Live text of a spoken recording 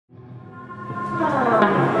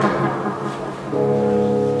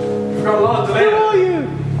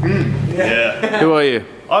are you?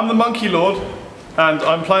 I'm the Monkey Lord, and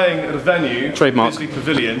I'm playing at a venue, Trademark. Disney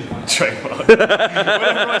Pavilion. Trademark. Whenever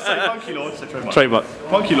I say Monkey Lord, say trademark. Trademark.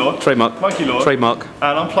 Monkey Lord. Trademark. Monkey Lord. Trademark.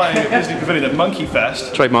 And I'm playing at Disney Pavilion at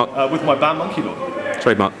MonkeyFest. Trademark. With my band Monkey Lord.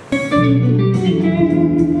 Trademark.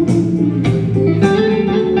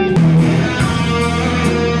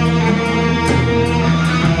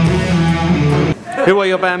 Who are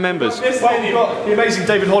your band members? Well, we've got the amazing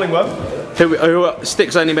David Hollingworth. Who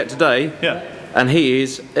Sticks only met today. Yeah. And he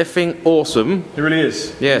is effing awesome. He really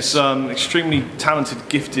is. Yes. He's an extremely talented,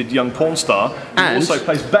 gifted young porn star who And also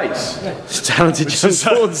plays bass. Talented young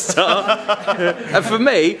porn star. And for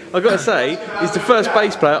me, I've got to say, he's the first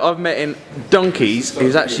bass player I've met in donkeys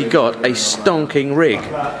who's actually got a stonking rig.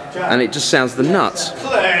 And it just sounds the nuts.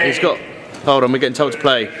 He's got, hold on, we're getting told to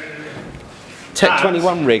play. Tech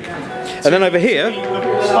 21 rig. And then over here, we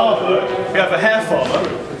have a hair farmer.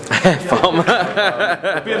 Hair farmer.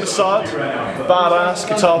 Being Assad, badass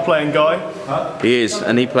guitar playing guy. He is,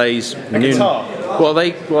 and he plays guitar.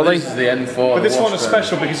 This is the N4. But this one is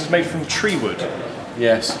special because it's made from tree wood.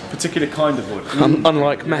 Yes. A particular kind of wood.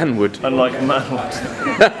 Unlike manwood. Unlike manwood.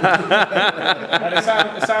 And it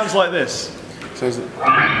sounds like this.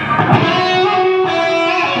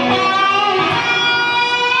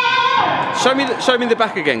 Show me the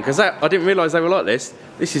back again, because I didn't realise they were like this.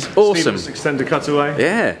 This is awesome. Steven's extended cutaway.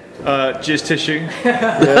 Yeah. Jizz tissue.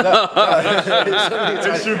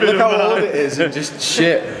 Look how old it is and just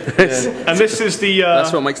shit. Yeah. And this is the...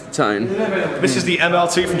 that's what makes the tone. This is the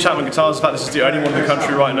ML2 from Chapman Guitars. In fact, this is the only one in the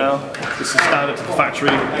country right now. This is standard to the factory.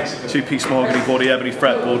 2-piece mahogany body, ebony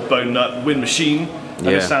fretboard, bone nut, wind machine. And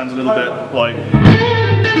it sounds a little bit like...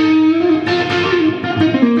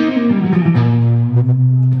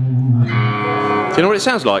 Do you know what it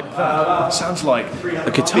sounds like? It sounds like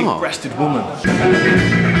a guitar. Big-breasted woman.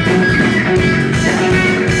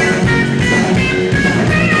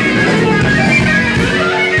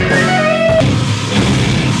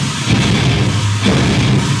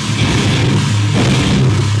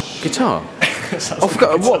 Guitar. I've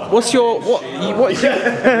got what's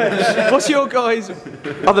your guys'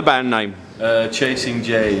 other band name? Chasing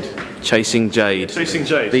Jade. Chasing Jade. Chasing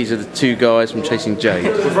Jade. These are the two guys from Chasing Jade.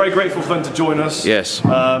 We're very grateful for them to join us. Yes.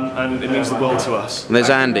 And it means the world to us. And there's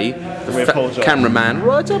Andy, the apologise. Cameraman,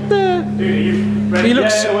 right up there. He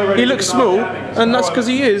looks small, and that's because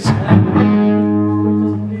he is.